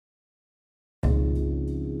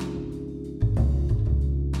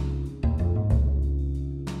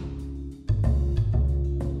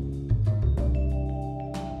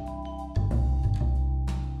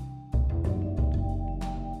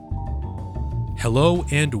Hello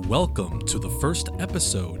and welcome to the first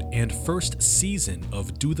episode and first season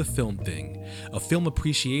of Do the Film Thing, a film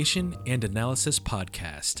appreciation and analysis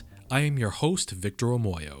podcast. I am your host, Victor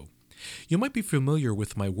Omoyo. You might be familiar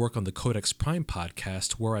with my work on the Codex Prime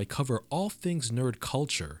podcast, where I cover all things nerd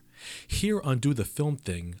culture. Here on Do the Film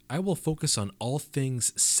Thing, I will focus on all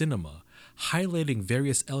things cinema, highlighting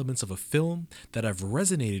various elements of a film that have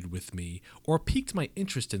resonated with me or piqued my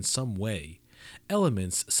interest in some way.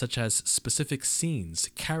 Elements such as specific scenes,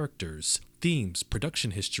 characters, themes,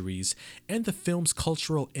 production histories, and the film's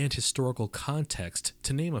cultural and historical context,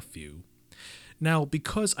 to name a few. Now,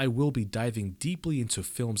 because I will be diving deeply into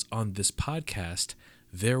films on this podcast,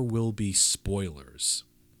 there will be spoilers.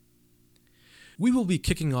 We will be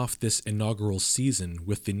kicking off this inaugural season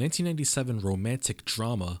with the 1997 romantic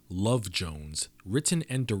drama Love Jones, written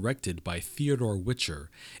and directed by Theodore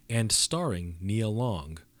Witcher and starring Nia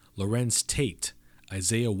Long, Larenz Tate,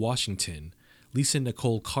 Isaiah Washington, Lisa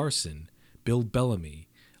Nicole Carson, Bill Bellamy,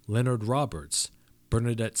 Leonard Roberts,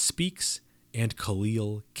 Bernadette Speaks, and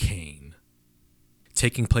Khalil Kane.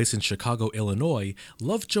 Taking place in Chicago, Illinois,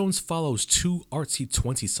 Love Jones follows two artsy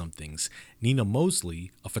 20-somethings, Nina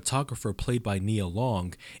Mosley, a photographer played by Nia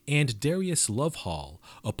Long, and Darius Lovehall,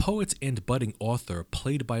 a poet and budding author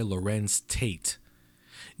played by Larenz Tate.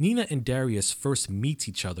 Nina and Darius first meet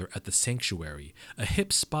each other at the Sanctuary, a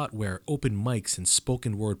hip spot where open mics and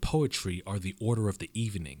spoken word poetry are the order of the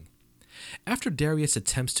evening. After Darius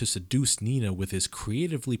attempts to seduce Nina with his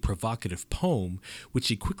creatively provocative poem, which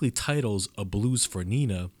he quickly titles A Blues for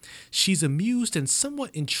Nina, she's amused and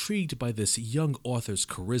somewhat intrigued by this young author's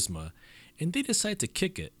charisma, and they decide to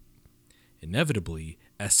kick it. Inevitably,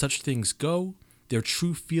 as such things go, their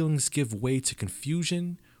true feelings give way to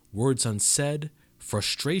confusion, words unsaid,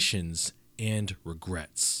 frustrations, and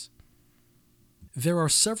regrets. There are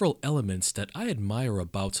several elements that I admire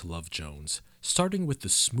about Love Jones, starting with the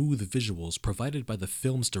smooth visuals provided by the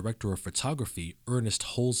film's director of photography, Ernest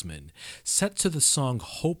Holzman, set to the song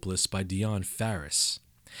Hopeless by Dion Faris.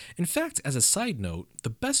 In fact, as a side note,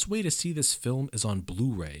 the best way to see this film is on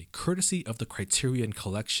Blu-ray, courtesy of the Criterion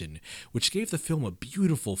Collection, which gave the film a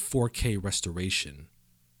beautiful 4K restoration.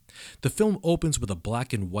 The film opens with a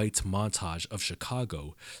black and white montage of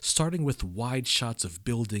Chicago, starting with wide shots of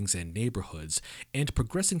buildings and neighborhoods, and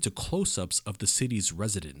progressing to close-ups of the city's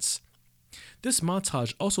residents. This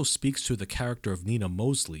montage also speaks to the character of Nina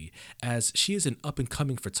Mosley, as she is an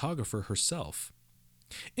up-and-coming photographer herself.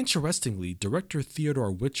 Interestingly, director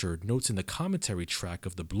Theodore Witcher notes in the commentary track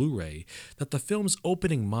of the Blu-ray that the film's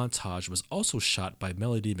opening montage was also shot by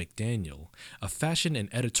Melody McDaniel, a fashion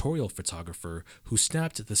and editorial photographer who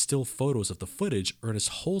snapped the still photos of the footage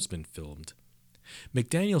Ernest Holzman filmed.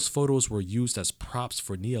 McDaniel's photos were used as props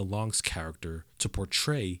for Nia Long's character to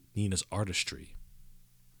portray Nina's artistry.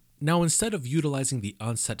 Now, instead of utilizing the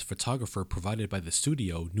on-set photographer provided by the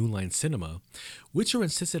studio, New Line Cinema, Witcher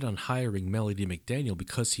insisted on hiring Melody McDaniel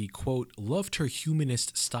because he, quote, loved her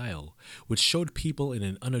humanist style, which showed people in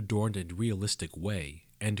an unadorned and realistic way,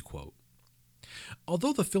 end quote.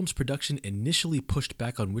 Although the film's production initially pushed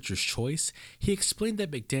back on Witcher's choice, he explained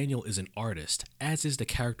that McDaniel is an artist, as is the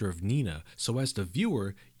character of Nina, so as the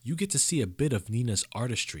viewer, you get to see a bit of Nina's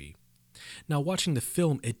artistry. Now, watching the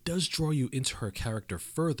film, it does draw you into her character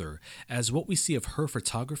further, as what we see of her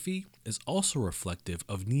photography is also reflective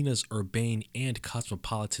of Nina's urbane and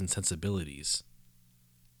cosmopolitan sensibilities.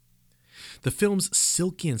 The film's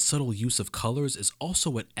silky and subtle use of colors is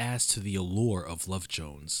also what adds to the allure of Love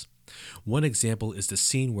Jones. One example is the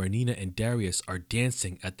scene where Nina and Darius are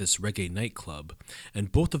dancing at this reggae nightclub,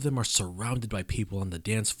 and both of them are surrounded by people on the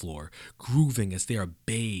dance floor, grooving as they are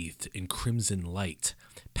bathed in crimson light,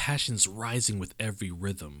 passions rising with every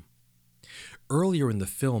rhythm. Earlier in the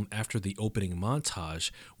film, after the opening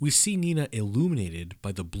montage, we see Nina illuminated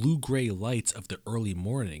by the blue-gray lights of the early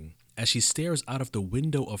morning as she stares out of the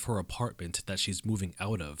window of her apartment that she's moving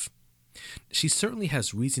out of. She certainly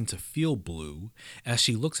has reason to feel blue as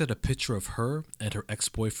she looks at a picture of her and her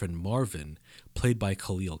ex-boyfriend Marvin, played by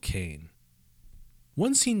Khalil Kane.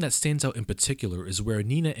 One scene that stands out in particular is where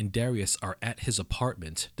Nina and Darius are at his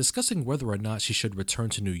apartment, discussing whether or not she should return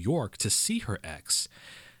to New York to see her ex.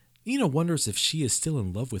 Nina wonders if she is still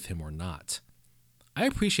in love with him or not. I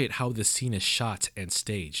appreciate how this scene is shot and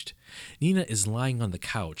staged. Nina is lying on the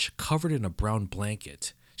couch, covered in a brown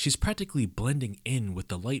blanket. She's practically blending in with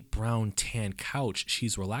the light brown tan couch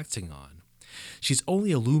she's relaxing on. She's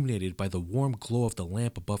only illuminated by the warm glow of the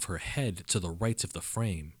lamp above her head to the right of the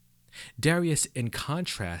frame. Darius, in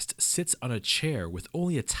contrast, sits on a chair with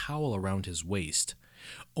only a towel around his waist.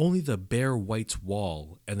 Only the bare white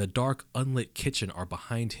wall and the dark unlit kitchen are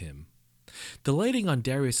behind him. The lighting on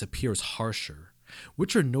Darius appears harsher.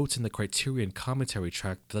 Witcher notes in the Criterion commentary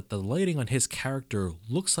track that the lighting on his character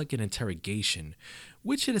looks like an interrogation,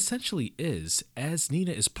 which it essentially is, as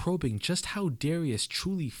Nina is probing just how Darius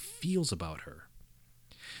truly feels about her.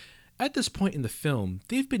 At this point in the film,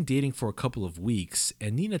 they've been dating for a couple of weeks,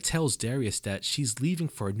 and Nina tells Darius that she's leaving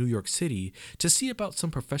for New York City to see about some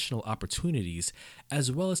professional opportunities,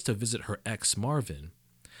 as well as to visit her ex Marvin.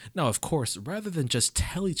 Now, of course, rather than just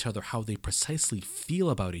tell each other how they precisely feel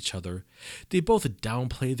about each other, they both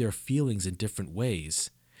downplay their feelings in different ways.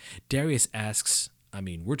 Darius asks,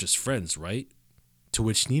 we're just friends, right? To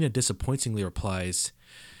which Nina disappointingly replies,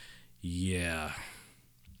 yeah.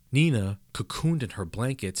 Nina, cocooned in her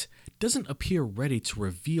blanket, doesn't appear ready to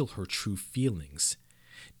reveal her true feelings.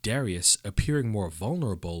 Darius, appearing more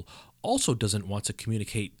vulnerable, also doesn't want to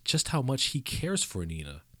communicate just how much he cares for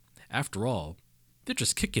Nina. After all, they're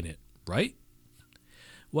just kicking it, right?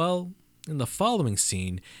 Well, in the following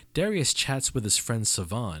scene, Darius chats with his friend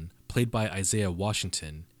Savan, played by Isaiah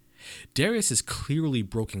Washington. Darius is clearly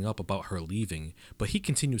broken up about her leaving, but he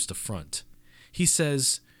continues to front. He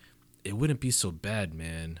says, "It wouldn't be so bad,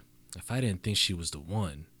 man, if I didn't think she was the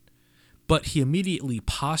one." But he immediately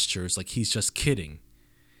postures like he's just kidding.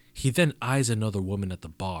 He then eyes another woman at the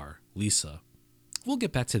bar, Lisa. We'll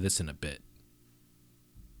get back to this in a bit.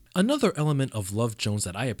 Another element of Love Jones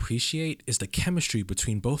that I appreciate is the chemistry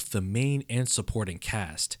between both the main and supporting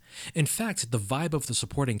cast. In fact, the vibe of the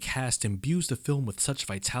supporting cast imbues the film with such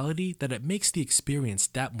vitality that it makes the experience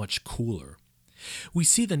that much cooler. We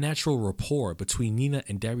see the natural rapport between Nina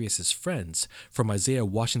and Darius's friends, from Isaiah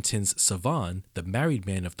Washington's Savan, the married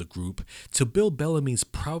man of the group, to Bill Bellamy's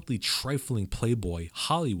proudly trifling playboy,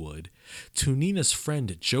 Hollywood, to Nina's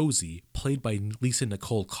friend Josie, played by Lisa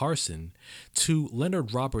Nicole Carson, to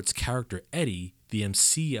Leonard Roberts' character Eddie, the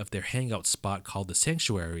MC of their hangout spot called The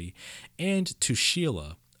Sanctuary, and to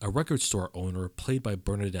Sheila, a record store owner played by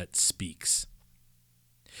Bernadette Speaks.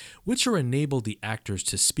 Witcher enabled the actors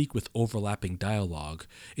to speak with overlapping dialogue,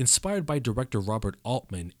 inspired by director Robert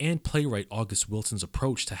Altman and playwright August Wilson's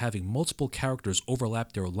approach to having multiple characters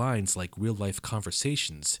overlap their lines like real-life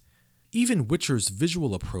conversations. Even Witcher's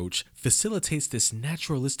visual approach facilitates this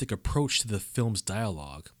naturalistic approach to the film's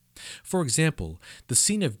dialogue. For example, the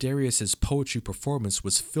scene of Darius's poetry performance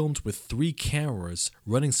was filmed with 3 cameras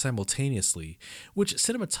running simultaneously, which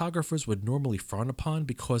cinematographers would normally frown upon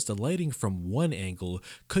because the lighting from one angle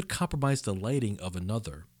could compromise the lighting of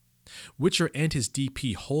another. Witcher and his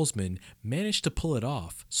DP Holzman managed to pull it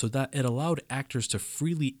off so that it allowed actors to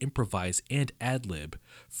freely improvise and ad-lib,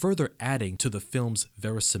 further adding to the film's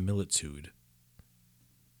verisimilitude.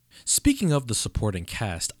 Speaking of the supporting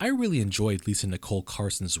cast, I really enjoyed Lisa Nicole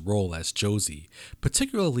Carson's role as Josie,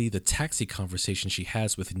 particularly the taxi conversation she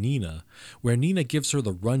has with Nina, where Nina gives her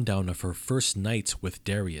the rundown of her first night with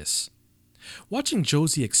Darius. Watching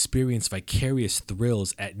Josie experience vicarious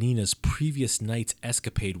thrills at Nina's previous night's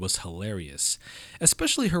escapade was hilarious,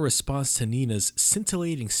 especially her response to Nina's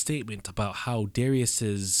scintillating statement about how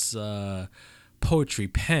Darius's, poetry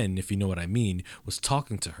pen, if you know what I mean, was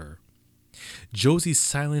talking to her. Josie's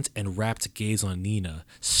silent and rapt gaze on Nina,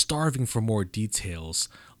 starving for more details,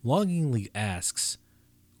 longingly asks,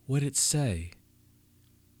 "What'd it say?"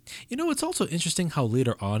 It's also interesting how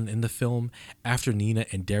later on in the film, after Nina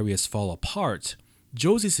and Darius fall apart,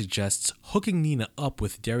 Josie suggests hooking Nina up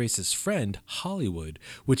with Darius's friend, Hollywood,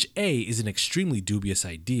 which A, is an extremely dubious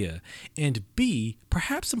idea, and B,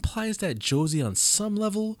 perhaps implies that Josie on some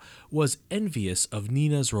level was envious of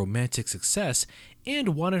Nina's romantic success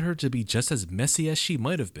and wanted her to be just as messy as she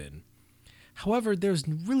might have been. However, there's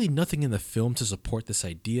really nothing in the film to support this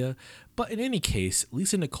idea, but in any case,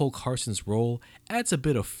 Lisa Nicole Carson's role adds a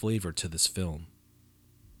bit of flavor to this film.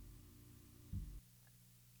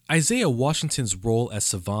 Isaiah Washington's role as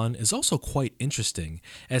Savan is also quite interesting,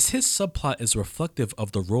 as his subplot is reflective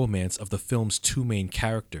of the romance of the film's 2 main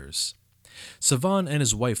characters. Savan and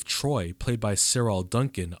his wife Troy, played by Cyril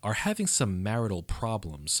Duncan, are having some marital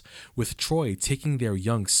problems, with Troy taking their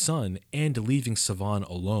young son and leaving Savan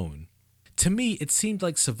alone. To me, it seemed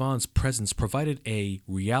like Savan's presence provided a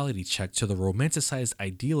reality check to the romanticized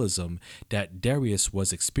idealism that Darius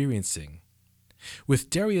was experiencing. With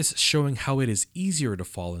Darius showing how it is easier to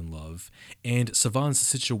fall in love, and Savan's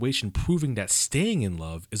situation proving that staying in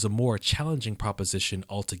love is a more challenging proposition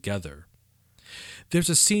altogether. There's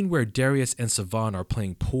a scene where Darius and Savan are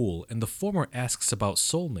playing pool, and the former asks about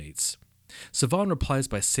soulmates. Savan replies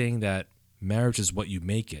by saying that marriage is what you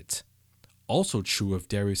make it. Also true of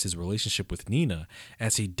Darius's relationship with Nina,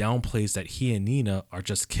 as he downplays that he and Nina are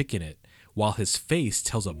just kicking it, while his face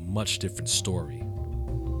tells a much different story.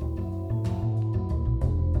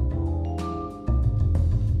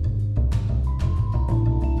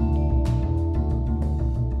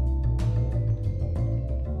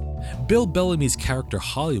 Bill Bellamy's character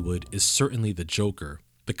Hollywood is certainly the Joker,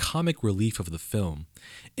 the comic relief of the film.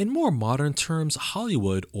 In more modern terms,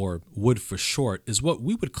 Hollywood, or Wood for short, is what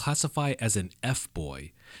we would classify as an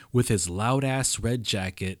F-boy, with his loud-ass red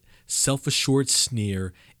jacket, self-assured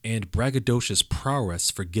sneer, and braggadocious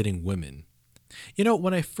prowess for getting women. You know,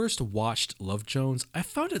 when I first watched Love Jones, I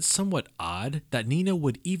found it somewhat odd that Nina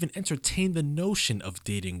would even entertain the notion of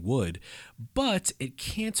dating Wood, but it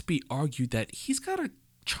can't be argued that he's got a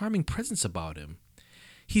charming presence about him.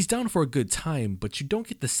 He's down for a good time, but you don't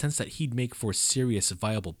get the sense that he'd make for a serious,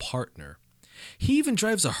 viable partner. He even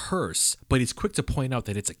drives a hearse, but he's quick to point out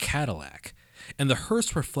that it's a Cadillac. And the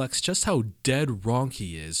hearse reflects just how dead wrong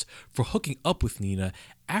he is for hooking up with Nina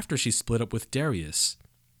after she split up with Darius.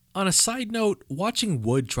 On a side note, watching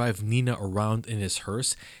Wood drive Nina around in his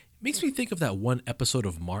hearse makes me think of that one episode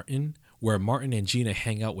of Martin, where Martin and Gina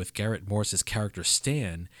hang out with Garrett Morris's character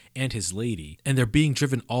Stan and his lady, and they're being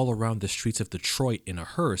driven all around the streets of Detroit in a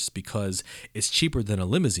hearse because it's cheaper than a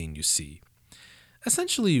limousine, you see.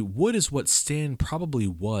 Essentially, Wood is what Stan probably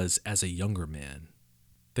was as a younger man.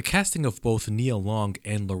 The casting of both Nia Long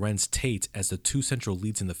and Larenz Tate as the two central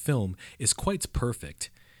leads in the film is quite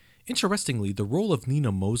perfect. Interestingly, the role of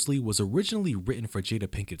Nina Mosley was originally written for Jada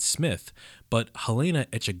Pinkett Smith, but Helena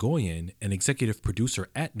Echegoyen, an executive producer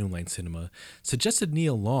at New Line Cinema, suggested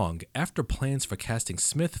Nia Long after plans for casting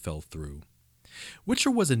Smith fell through.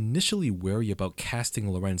 Witcher was initially wary about casting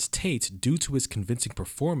Larenz Tate due to his convincing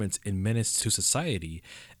performance in Menace to Society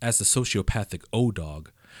as the sociopathic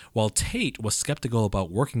O-Dog, while Tate was skeptical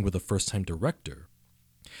about working with a first-time director.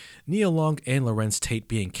 Nia Long and Larenz Tate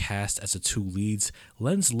being cast as the two leads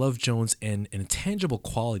lends Love Jones an intangible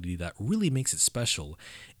quality that really makes it special,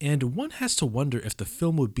 and one has to wonder if the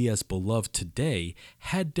film would be as beloved today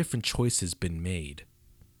had different choices been made.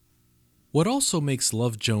 What also makes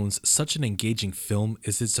Love Jones such an engaging film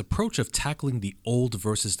is its approach of tackling the old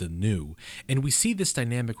versus the new, and we see this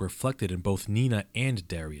dynamic reflected in both Nina and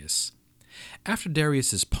Darius. After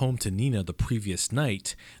Darius's poem to Nina the previous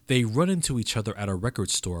night, they run into each other at a record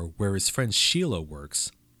store where his friend Sheila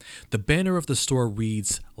works. The banner of the store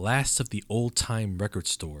reads, "Last of the old-time record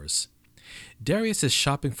stores." Darius is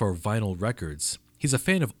shopping for vinyl records. He's a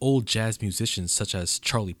fan of old jazz musicians such as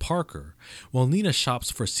Charlie Parker, while Nina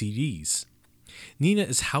shops for CDs. Nina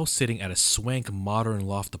is house-sitting at a swank modern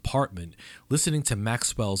loft apartment, listening to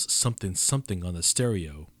Maxwell's Something Something on the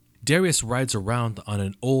stereo. Darius rides around on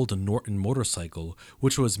an old Norton motorcycle,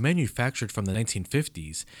 which was manufactured from the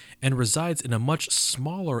 1950s, and resides in a much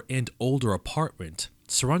smaller and older apartment,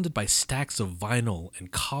 surrounded by stacks of vinyl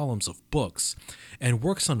and columns of books, and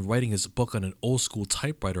works on writing his book on an old-school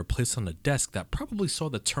typewriter placed on a desk that probably saw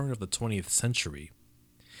the turn of the 20th century.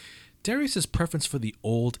 Darius's preference for the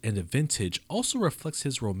old and the vintage also reflects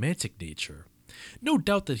his romantic nature. No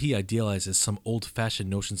doubt that he idealizes some old-fashioned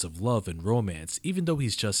notions of love and romance, even though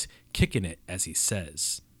he's just kicking it, as he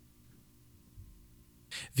says.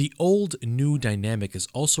 The old-new dynamic is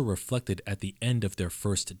also reflected at the end of their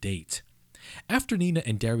first date. After Nina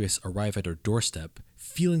and Darius arrive at her doorstep,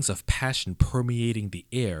 feelings of passion permeating the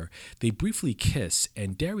air, they briefly kiss,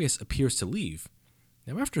 and Darius appears to leave.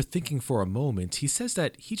 Now, after thinking for a moment, he says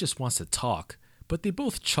that he just wants to talk, but they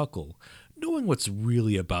both chuckle, knowing what's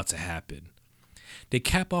really about to happen. They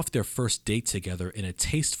cap off their first date together in a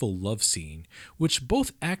tasteful love scene, which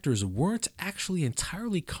both actors weren't actually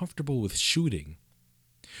entirely comfortable with shooting.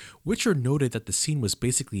 Witcher noted that the scene was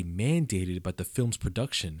basically mandated by the film's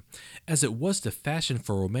production, as it was the fashion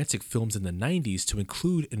for romantic films in the 90s to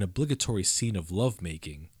include an obligatory scene of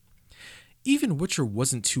lovemaking. Even Witcher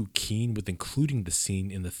wasn't too keen with including the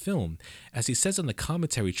scene in the film, as he says on the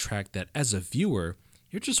commentary track that as a viewer,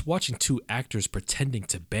 you're just watching two actors pretending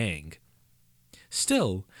to bang.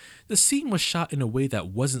 Still, the scene was shot in a way that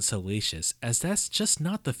wasn't salacious, as that's just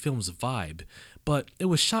not the film's vibe, but it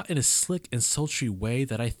was shot in a slick and sultry way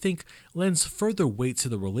that I think lends further weight to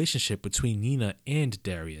the relationship between Nina and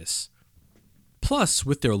Darius. Plus,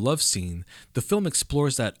 with their love scene, the film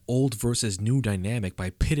explores that old versus new dynamic by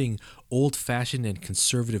pitting old-fashioned and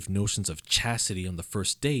conservative notions of chastity on the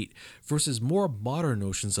first date versus more modern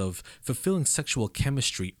notions of fulfilling sexual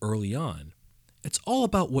chemistry early on. It's all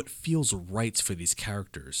about what feels right for these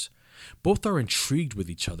characters. Both are intrigued with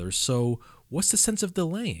each other, so what's the sense of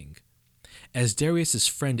delaying? As Darius's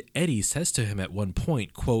friend Eddie says to him at one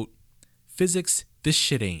point, quote, "Physics, this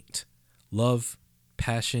shit ain't. Love,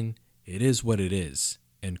 passion, it is what it is,"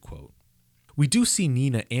 end quote. We do see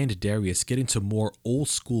Nina and Darius get into more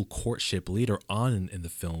old-school courtship later on in the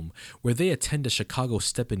film, where they attend a Chicago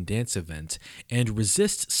step and dance event and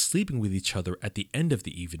resist sleeping with each other at the end of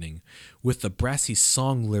the evening, with the brassy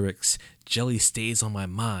song lyrics, "Jelly Stays on My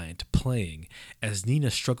Mind," playing, as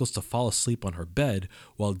Nina struggles to fall asleep on her bed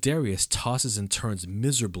while Darius tosses and turns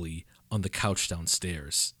miserably on the couch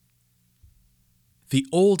downstairs. The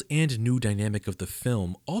old and new dynamic of the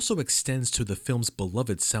film also extends to the film's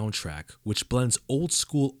beloved soundtrack, which blends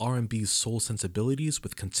old-school R&B soul sensibilities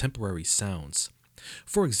with contemporary sounds.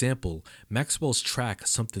 For example, Maxwell's track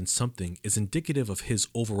Something Something is indicative of his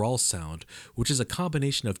overall sound, which is a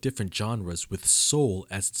combination of different genres with soul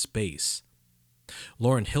as its base.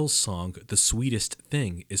 Lauryn Hill's song The Sweetest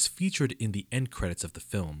Thing is featured in the end credits of the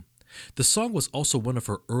film. The song was also one of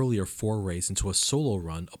her earlier forays into a solo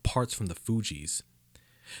run apart from the Fugees.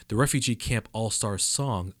 The Refugee Camp All-Stars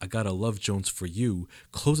song, I Gotta Love Jones for You,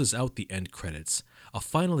 closes out the end credits, a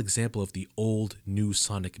final example of the old-new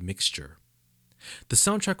sonic mixture. The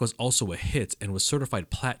soundtrack was also a hit and was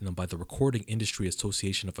certified platinum by the Recording Industry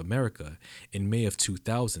Association of America in May of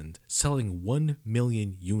 2000, selling 1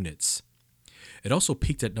 million units. It also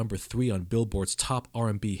peaked at number 3 on Billboard's top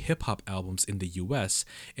R&B hip-hop albums in the US,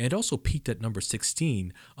 and also peaked at number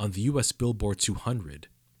 16 on the US Billboard 200.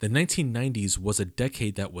 The 1990s was a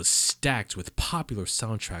decade that was stacked with popular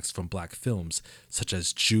soundtracks from black films, such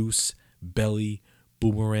as Juice, Belly,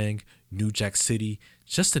 Boomerang, New Jack City,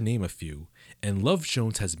 just to name a few, and Love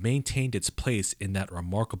Jones has maintained its place in that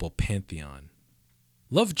remarkable pantheon.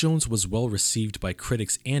 Love Jones was well received by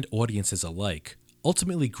critics and audiences alike,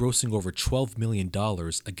 ultimately grossing over $12 million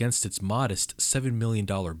against its modest $7 million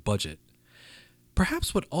budget.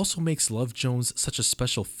 Perhaps what also makes Love Jones such a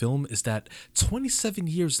special film is that 27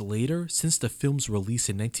 years later, since the film's release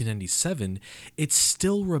in 1997, it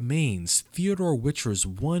still remains Theodore Witcher's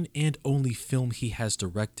one and only film he has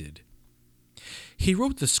directed. He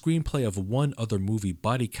wrote the screenplay of one other movie,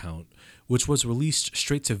 Body Count, which was released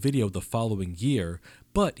straight to video the following year,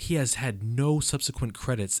 but he has had no subsequent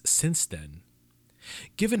credits since then.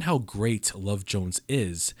 Given how great Love Jones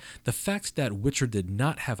is, the fact that Witcher did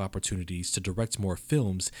not have opportunities to direct more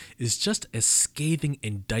films is just a scathing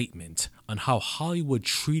indictment on how Hollywood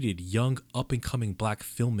treated young up-and-coming black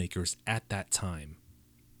filmmakers at that time.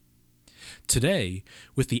 Today,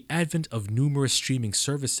 with the advent of numerous streaming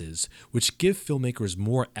services which give filmmakers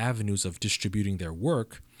more avenues of distributing their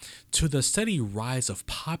work, to the steady rise of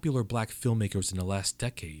popular black filmmakers in the last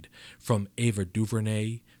decade, from Ava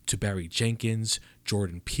DuVernay to Barry Jenkins,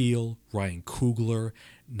 Jordan Peele, Ryan Coogler,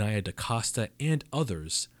 Nia DaCosta, and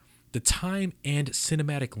others, the time and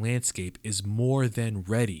cinematic landscape is more than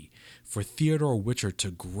ready for Theodore Witcher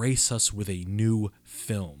to grace us with a new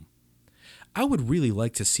film. I would really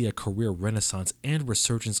like to see a career renaissance and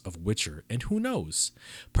resurgence of Witcher, and who knows,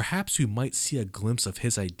 perhaps we might see a glimpse of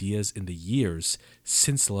his ideas in the years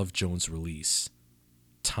since Love Jones' release.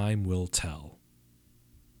 Time will tell.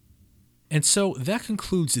 And so that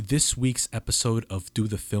concludes this week's episode of Do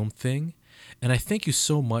the Film Thing, and I thank you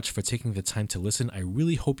so much for taking the time to listen. I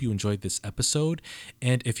really hope you enjoyed this episode,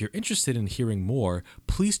 and if you're interested in hearing more,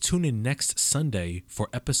 please tune in next Sunday for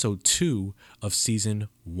episode 2 of season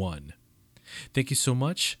 1. Thank you so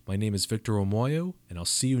much. My name is Victor Omoyo, and I'll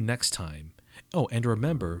see you next time. Oh, and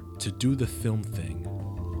remember to do the film thing,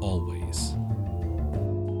 always.